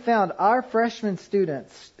what we found, our freshman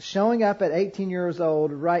students showing up at 18 years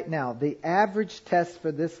old right now, the average test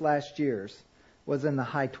for this last year's was in the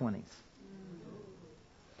high 20s.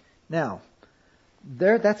 Now,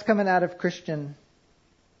 that's coming out of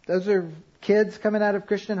those are kids coming out of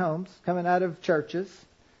Christian homes, coming out of churches,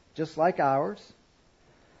 just like ours.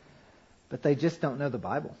 But they just don't know the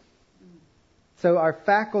Bible. So our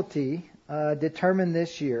faculty determined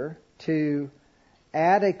this year to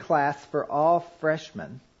add a class for all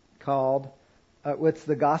freshmen called what's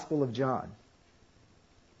the Gospel of John.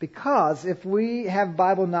 Because if we have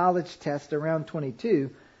Bible knowledge test around 22,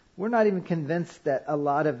 we're not even convinced that a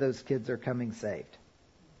lot of those kids are coming saved.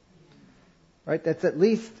 Right? That's at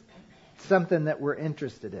least something that we're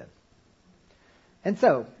interested in. And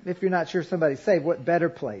so, if you're not sure somebody's saved, what better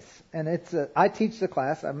place? And I teach the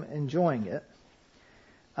class. I'm enjoying it.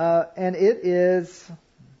 And it is...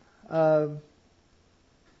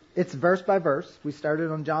 it's verse by verse. We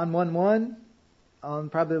started on John 1:1. On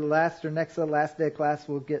probably the last or next to the last day of class,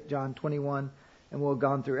 we'll get John 21, and we'll have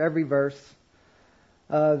gone through every verse.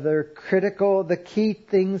 They're critical. The key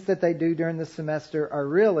things that they do during the semester are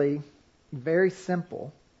really very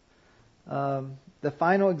simple. The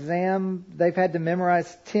final exam, they've had to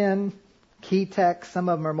memorize 10 key texts. Some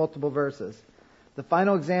of them are multiple verses. The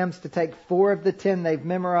final exam's to take 4 of the 10 they've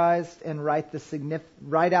memorized and write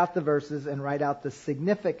out the verses and write out the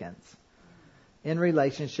significance in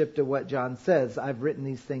relationship to what John says. I've written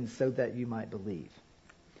these things so that you might believe.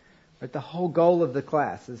 But the whole goal of the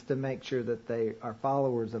class is to make sure that they are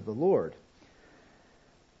followers of the Lord.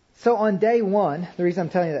 So on day 1, the reason I'm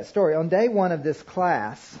telling you that story, on day 1 of this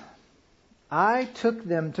class, I took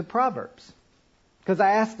them to Proverbs because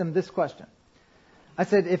I asked them this question. I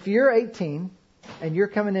said, if you're 18 and you're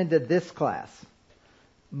coming into this class,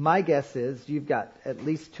 my guess is you've got at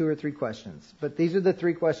least 2 or 3 questions. But these are the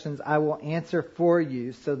 3 questions I will answer for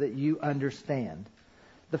you so that you understand.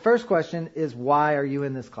 The first question is, why are you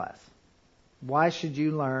in this class? Why should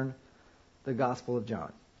you learn the Gospel of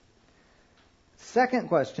John? Second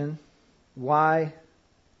question, why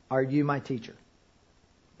are you my teacher?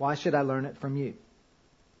 Why should I learn it from you?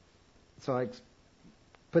 So I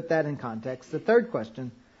put that in context. The third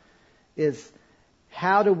question is,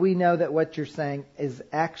 how do we know that what you're saying is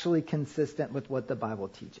actually consistent with what the Bible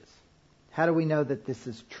teaches? How do we know that this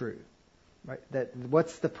is true? Right?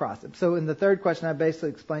 What's the process? So in the third question, I basically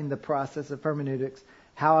explained the process of hermeneutics,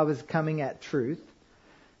 how I was coming at truth.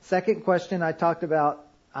 Second question, I talked about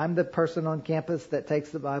I'm the person on campus that takes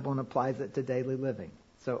the Bible and applies it to daily living.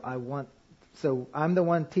 So I'm the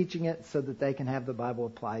one teaching it so that they can have the Bible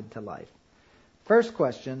applied to life. First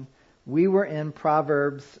question, we were in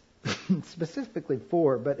Proverbs, specifically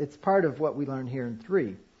 4, but it's part of what we learned here in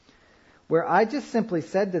 3, where I just simply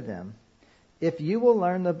said to them, if you will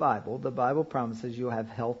learn the Bible promises you'll have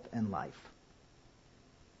health and life.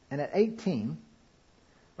 And at 18,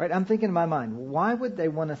 right, I'm thinking in my mind, why would they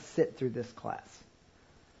want to sit through this class?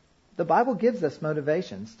 The Bible gives us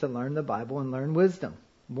motivations to learn the Bible and learn wisdom.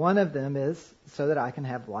 One of them is so that I can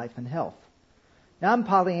have life and health. Now I'm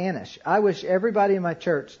Pollyannish. I wish everybody in my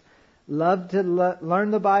church loved to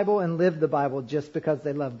learn the Bible and live the Bible just because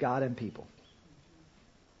they love God and people.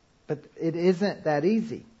 But it isn't that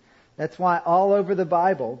easy. That's why all over the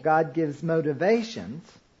Bible, God gives motivations.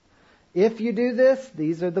 If you do this,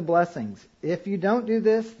 these are the blessings. If you don't do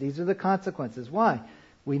this, these are the consequences. Why?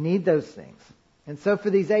 We need those things. And so for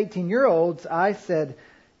these 18-year-olds, I said,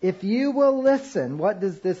 if you will listen, what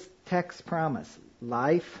does this text promise?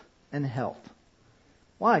 Life and health.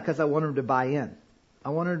 Why? Because I wanted them to buy in. I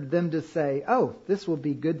wanted them to say, oh, this will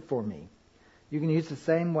be good for me. You can use the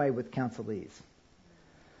same way with counselees.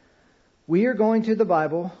 We are going to the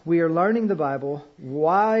Bible. We are learning the Bible.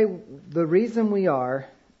 Why? The reason we are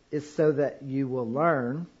is so that you will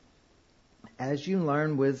learn. As you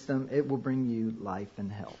learn wisdom, it will bring you life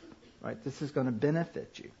and health. Right? This is going to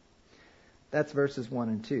benefit you. That's verses 1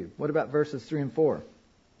 and 2. What about verses 3 and 4?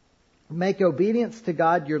 Make obedience to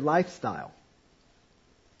God your lifestyle.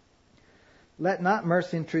 Let not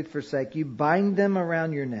mercy and truth forsake you. Bind them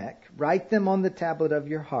around your neck. Write them on the tablet of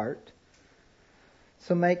your heart.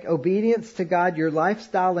 So make obedience to God your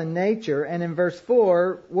lifestyle and nature. And in verse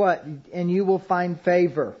 4, what? And you will find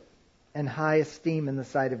favor and high esteem in the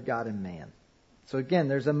sight of God and man. So again,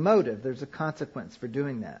 there's a motive. There's a consequence for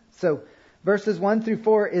doing that. So verses 1 through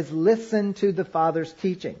 4 is listen to the Father's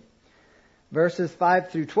teaching. Verses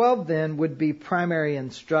 5 through 12 then would be primary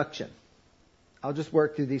instruction. I'll just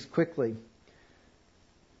work through these quickly.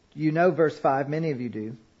 You know verse 5, many of you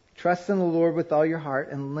do. Trust in the Lord with all your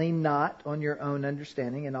heart and lean not on your own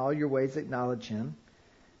understanding. In all your ways acknowledge Him,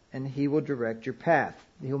 and He will direct your path.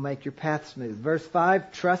 He will make your path smooth. Verse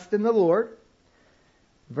 5, trust in the Lord.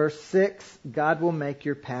 Verse 6, God will make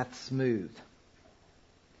your path smooth.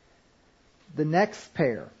 The next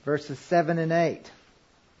pair, verses 7 and 8.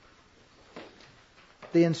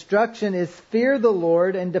 The instruction is fear the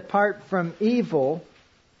Lord and depart from evil.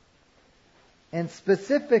 And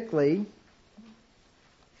specifically,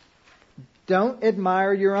 don't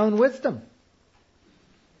admire your own wisdom.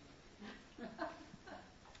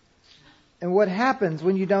 And what happens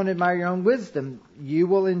when you don't admire your own wisdom? You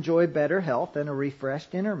will enjoy better health and a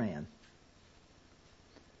refreshed inner man.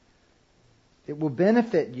 It will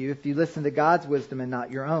benefit you if you listen to God's wisdom and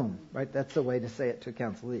not your own. Right? That's the way to say it to a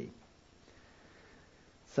counselee.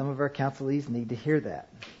 Some of our counselees need to hear that.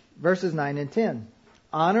 Verses 9 and 10.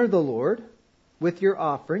 Honor the Lord with your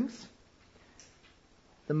offerings.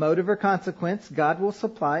 The motive or consequence, God will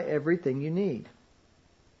supply everything you need.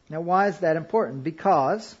 Now, why is that important?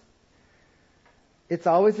 Because it's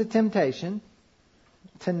always a temptation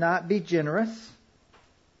to not be generous,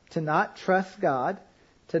 to not trust God,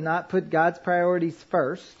 to not put God's priorities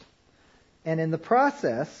first. And in the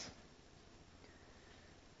process,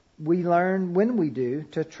 we learn, when we do,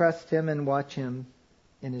 to trust Him and watch Him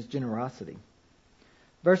in His generosity.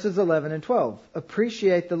 Verses 11 and 12.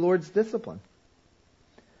 Appreciate the Lord's discipline.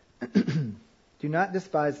 Do not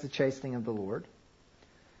despise the chastening of the Lord.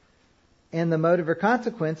 In the motive or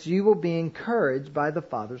consequence, you will be encouraged by the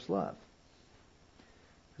Father's love.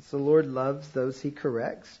 As the Lord loves those He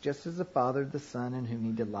corrects, just as the Father the Son in whom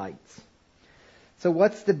He delights. So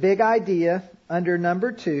what's the big idea under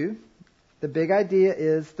number 2? The big idea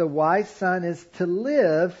is the wise son is to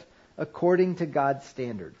live according to God's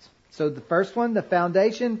standards. So the first one, the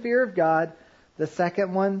foundation, fear of God. The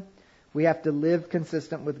second one, we have to live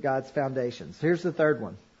consistent with God's foundations. Here's the third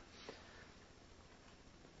one.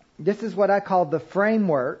 This is what I call the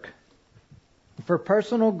framework for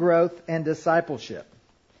personal growth and discipleship.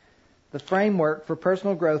 The framework for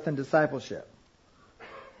personal growth and discipleship.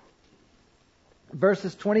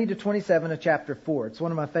 Verses 20 to 27 of chapter 4. It's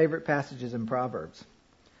one of my favorite passages in Proverbs.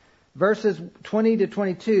 Verses 20 to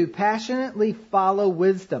 22, passionately follow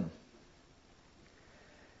wisdom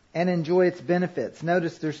and enjoy its benefits.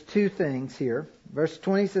 Notice there's two things here. Verse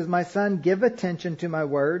 20 says, My son, give attention to my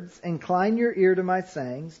words. Incline your ear to my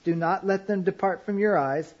sayings. Do not let them depart from your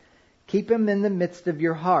eyes. Keep them in the midst of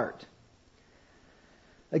your heart.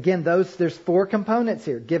 Again, there's 4 components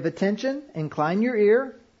here. Give attention. Incline your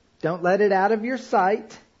ear. Don't let it out of your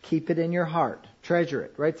sight. Keep it in your heart. Treasure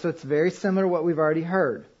it. Right? So it's very similar to what we've already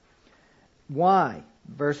heard. Why?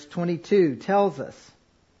 Verse 22 tells us,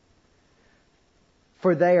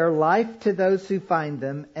 for they are life to those who find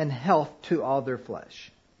them and health to all their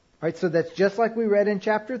flesh. Right? So that's just like we read in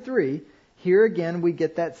chapter 3. Here again we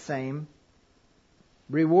get that same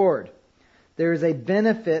reward. There is a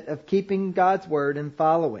benefit of keeping God's word and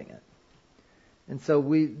following it. And so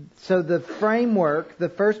the framework, the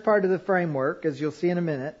first part of the framework, as you'll see in a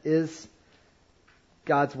minute, is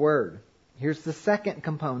God's word. Here's the second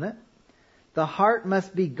component. The heart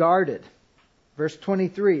must be guarded. Verse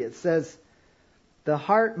 23, it says, the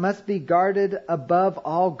heart must be guarded above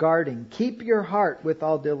all guarding. Keep your heart with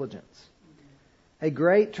all diligence. A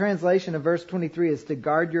great translation of verse 23 is to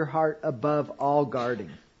guard your heart above all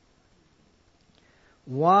guarding.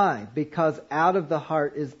 Why? Because out of the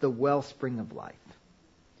heart is the wellspring of life.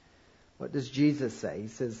 What does Jesus say? He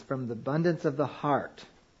says, from the abundance of the heart,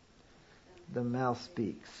 the mouth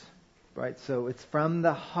speaks. Right? So it's from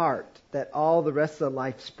the heart that all the rest of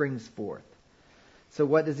life springs forth. So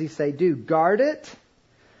what does he say do? Guard it.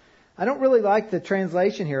 I don't really like the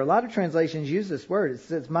translation here. A lot of translations use this word.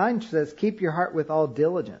 Mine says, keep your heart with all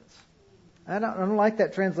diligence. I don't like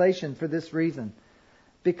that translation for this reason.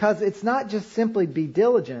 Because it's not just simply be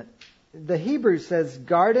diligent. The Hebrew says,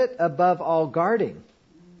 guard it above all guarding.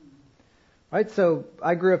 Right? So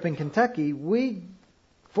I grew up in Kentucky.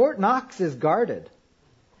 Fort Knox is guarded.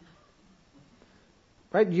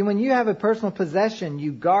 Right? When you have a personal possession,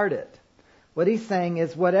 you guard it. What he's saying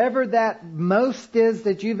is whatever that most is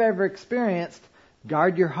that you've ever experienced,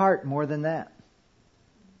 guard your heart more than that.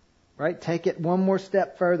 Right? Take it one more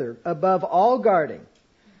step further. Above all guarding,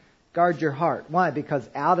 guard your heart. Why? Because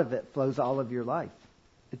out of it flows all of your life.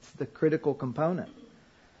 It's the critical component.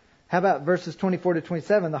 How about verses 24 to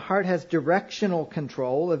 27? The heart has directional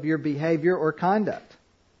control of your behavior or conduct.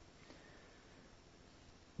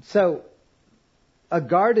 So, a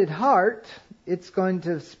guarded heart, it's going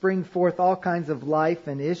to spring forth all kinds of life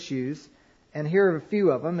and issues. And here are a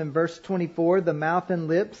few of them. In verse 24, the mouth and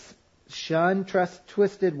lips shun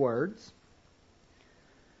twisted words.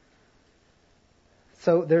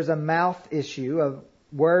 So there's a mouth issue,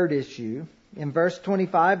 a word issue. In verse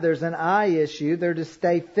 25, there's an eye issue. They're to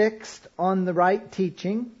stay fixed on the right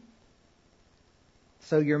teaching.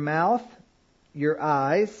 So your mouth, your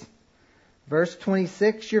eyes. Verse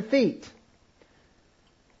 26, your feet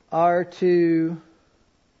are to...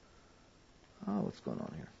 what's going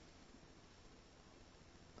on here?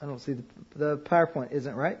 I don't see the PowerPoint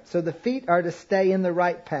isn't right. So the feet are to stay in the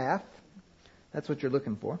right path. That's what you're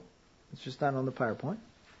looking for. It's just not on the PowerPoint.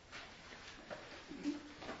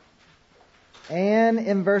 And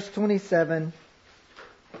in verse 27,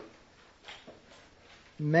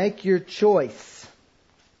 make your choice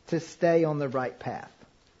to stay on the right path.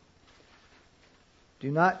 Do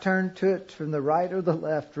not turn to it from the right or the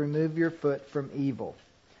left. Remove your foot from evil.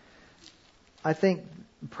 I think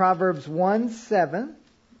Proverbs 1:7,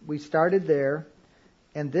 we started there.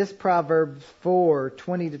 And this Proverbs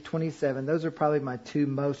 4:20 to 27, those are probably my 2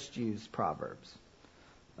 most used Proverbs.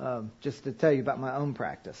 Just to tell you about my own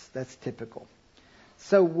practice. That's typical.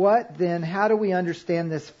 So how do we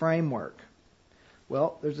understand this framework?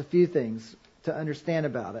 Well, there's a few things to understand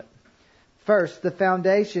about it. First, the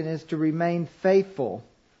foundation is to remain faithful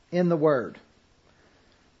in the Word.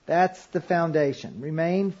 That's the foundation.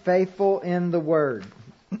 Remain faithful in the Word.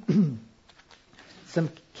 Some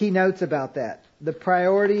key notes about that. The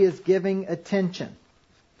priority is giving attention.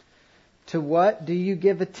 To what do you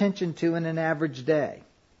give attention to in an average day?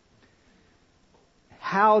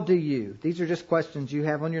 How do you? These are just questions you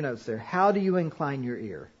have on your notes there. How do you incline your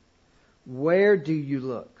ear? Where do you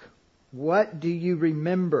look? What do you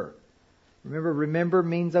remember? Remember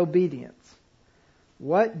means obedience.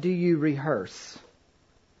 What do you rehearse?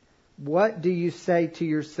 What do you say to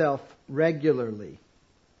yourself regularly?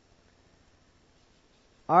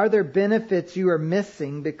 Are there benefits you are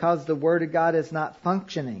missing because the Word of God is not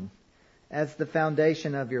functioning as the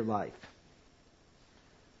foundation of your life?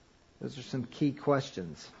 Those are some key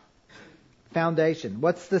questions. Foundation.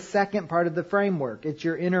 What's the second part of the framework? It's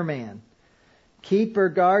your inner man. Keep or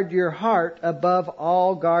guard your heart above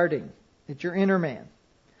all guarding. It's your inner man.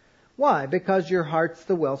 Why? Because your heart's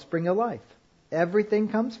the wellspring of life. Everything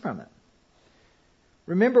comes from it.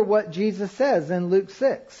 Remember what Jesus says in Luke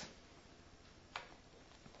 6.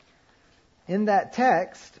 In that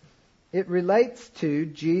text, it relates to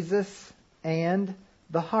Jesus and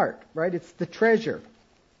the heart, right? It's the treasure.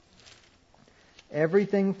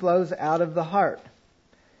 Everything flows out of the heart.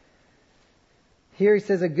 Here he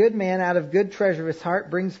says, a good man out of good treasure of his heart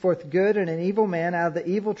brings forth good, and an evil man out of the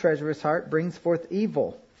evil treasure of his heart brings forth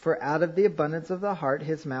evil. For out of the abundance of the heart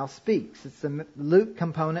his mouth speaks. It's the Luke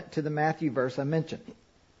component to the Matthew verse I mentioned.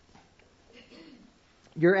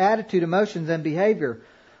 Your attitude, emotions, and behavior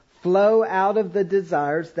flow out of the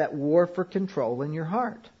desires that war for control in your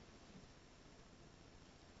heart.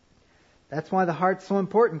 That's why the heart's so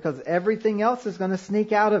important, because everything else is going to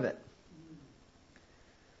sneak out of it.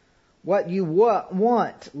 What you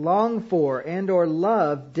want, long for, and or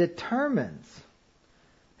love determines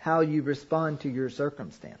how you respond to your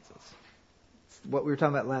circumstances. It's what we were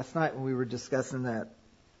talking about last night when we were discussing that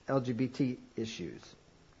LGBT issues.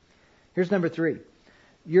 Here's number 3.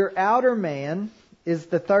 Your outer man is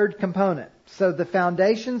the third component. So the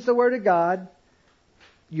foundation's the Word of God.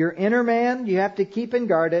 Your inner man, you have to keep and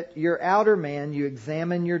guard it. Your outer man, you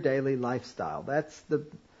examine your daily lifestyle. That's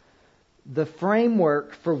the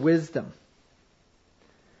framework for wisdom.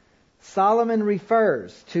 Solomon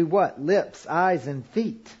refers to what? Lips, eyes, and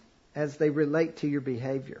feet as they relate to your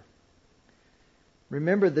behavior.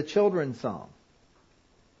 Remember the children's song.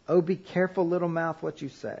 Oh, be careful, little mouth, what you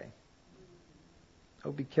say.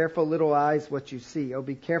 Oh, be careful, little eyes, what you see. Oh,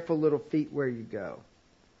 be careful, little feet, where you go.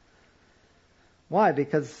 Why?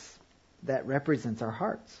 Because that represents our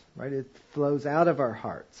hearts, right? It flows out of our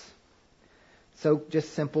hearts. So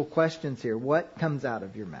just simple questions here. What comes out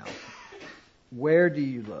of your mouth? Where do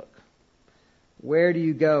you look? Where do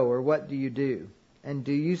you go, or what do you do? And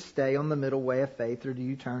do you stay on the middle way of faith, or do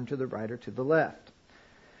you turn to the right or to the left?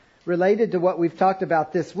 Related to what we've talked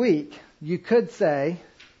about this week, you could say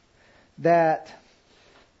that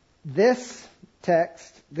this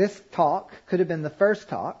text, this talk, could have been the first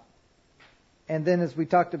talk. And then as we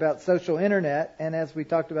talked about social internet, and as we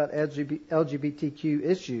talked about LGBTQ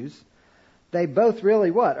issues, they both really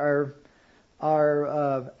what? Are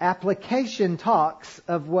application talks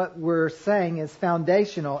of what we're saying is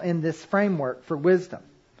foundational in this framework for wisdom.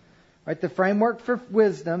 Right? The framework for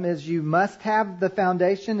wisdom is you must have the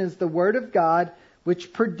foundation is the Word of God,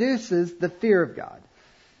 which produces the fear of God.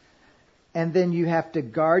 And then you have to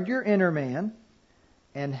guard your inner man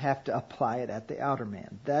and have to apply it at the outer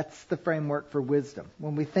man. That's the framework for wisdom.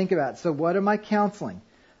 When we think about it, so what am I counseling?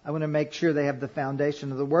 I want to make sure they have the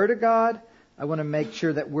foundation of the Word of God. I want to make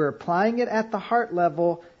sure that we're applying it at the heart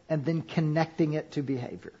level and then connecting it to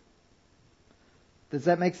behavior. Does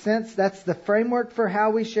that make sense? That's the framework for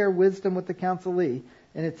how we share wisdom with the counselee.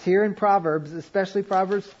 And it's here in Proverbs, especially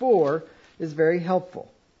Proverbs 4, is very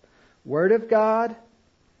helpful. Word of God,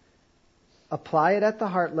 apply it at the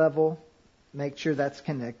heart level, make sure that's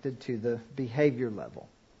connected to the behavior level.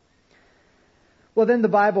 Well, then the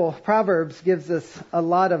Bible, Proverbs, gives us a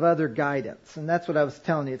lot of other guidance. And that's what I was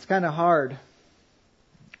telling you. It's kind of hard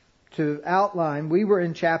to outline. We were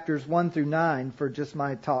in chapters 1 through 9 for just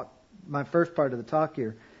my talk, my first part of the talk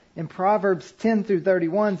here. In Proverbs 10 through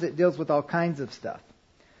 31, it deals with all kinds of stuff.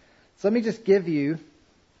 So let me just give you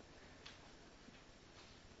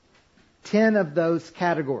 10 of those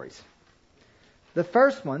categories. The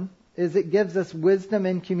first one is it gives us wisdom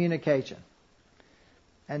in communication.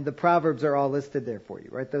 And the Proverbs are all listed there for you,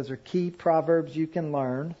 right? Those are key Proverbs you can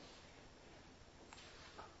learn.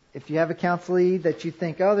 If you have a counselee that you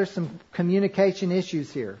think, oh, there's some communication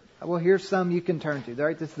issues here. Well, here's some you can turn to.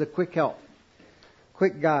 Right? This is a quick help,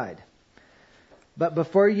 quick guide. But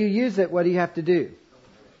before you use it, what do you have to do?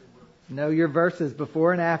 Know your verses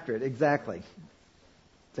before and after it. Exactly.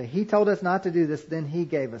 So he told us not to do this, then he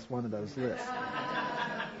gave us one of those lists.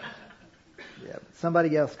 Yeah,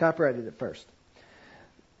 somebody else copyrighted it first.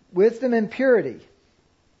 Wisdom and purity.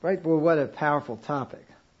 Right? Boy, what a powerful topic.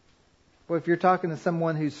 Well, if you're talking to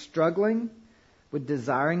someone who's struggling with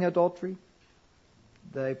desiring adultery,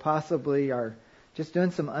 they possibly are just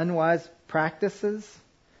doing some unwise practices,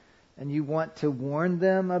 and you want to warn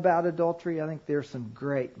them about adultery, I think there's some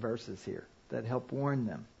great verses here that help warn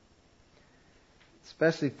them.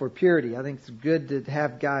 Especially for purity. I think it's good to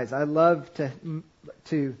have guys. I love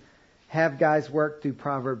to have guys work through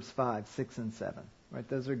Proverbs 5, 6, and 7. Right?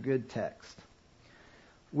 Those are good texts.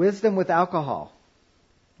 Wisdom with alcohol.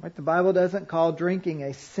 Right? The Bible doesn't call drinking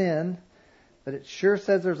a sin, but it sure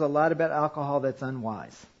says there's a lot about alcohol that's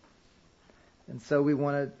unwise. And so we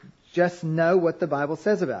want to just know what the Bible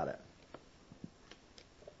says about it.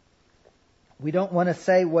 We don't want to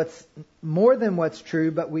say what's more than what's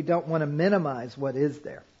true, but we don't want to minimize what is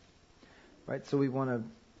there. Right? So we want to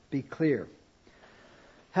be clear.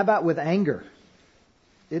 How about with anger?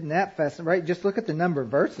 Isn't that fascinating? Right? Just look at the number of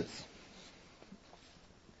verses.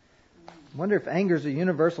 I wonder if anger is a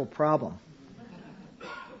universal problem.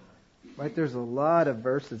 Right? There's a lot of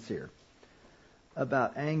verses here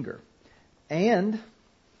about anger. And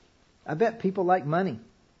I bet people like money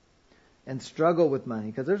and struggle with money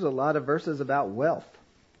because there's a lot of verses about wealth.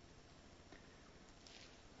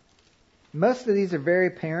 Most of these are very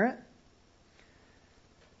apparent.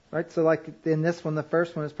 Right? So like in this one, the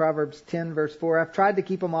first one is Proverbs 10 verse 4. I've tried to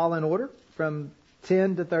keep them all in order from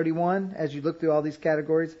 10 to 31 as you look through all these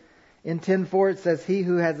categories. In 10:4 it says, he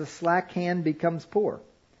who has a slack hand becomes poor,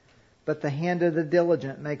 but the hand of the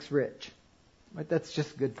diligent makes rich. Right? That's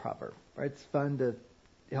just a good proverb. Right? It's fun to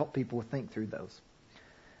help people think through those.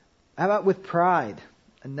 How about with pride?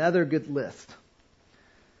 Another good list.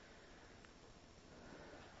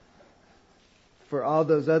 For all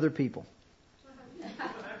those other people.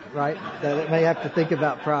 Right? That may have to think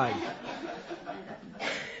about pride.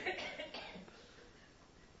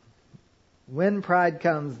 When pride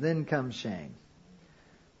comes, then comes shame.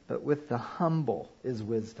 But with the humble is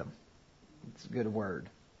wisdom. It's a good word.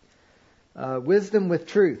 Wisdom with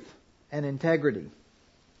truth and integrity.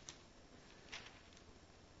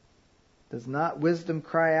 Does not wisdom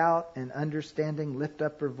cry out and understanding lift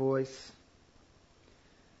up her voice?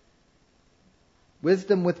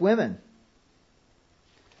 Wisdom with women.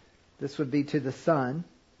 This would be to the son.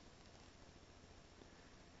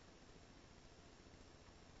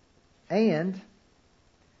 And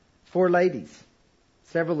for ladies.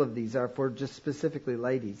 Several of these are for just specifically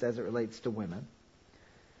ladies as it relates to women.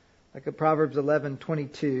 Like in Proverbs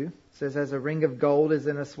 11:22 says, as a ring of gold is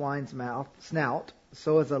in a swine's snout,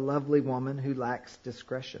 so is a lovely woman who lacks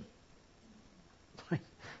discretion.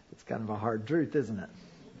 It's kind of a hard truth, isn't it?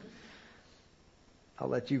 I'll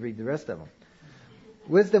let you read the rest of them.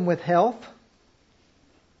 Wisdom with health.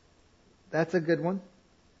 That's a good one.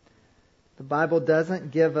 The Bible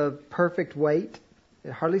doesn't give a perfect weight.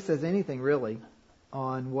 It hardly says anything really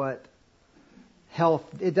on what health.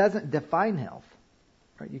 It doesn't define health.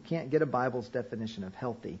 Right? You can't get a Bible's definition of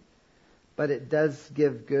healthy. But it does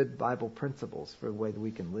give good Bible principles for the way that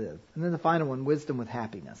we can live. And then the final one, wisdom with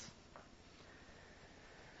happiness.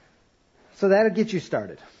 So that'll get you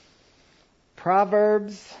started.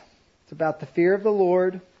 Proverbs, it's about the fear of the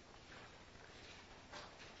Lord.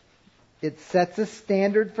 It sets a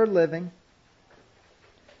standard for living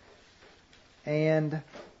and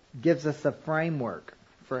gives us a framework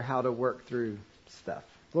for how to work through stuff.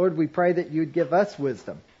 Lord, we pray that you'd give us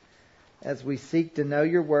wisdom as we seek to know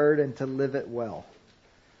your word and to live it well.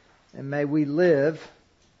 And may we live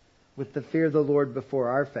with the fear of the Lord before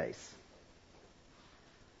our face.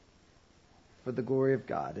 For the glory of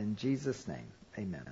God. In Jesus' name, amen.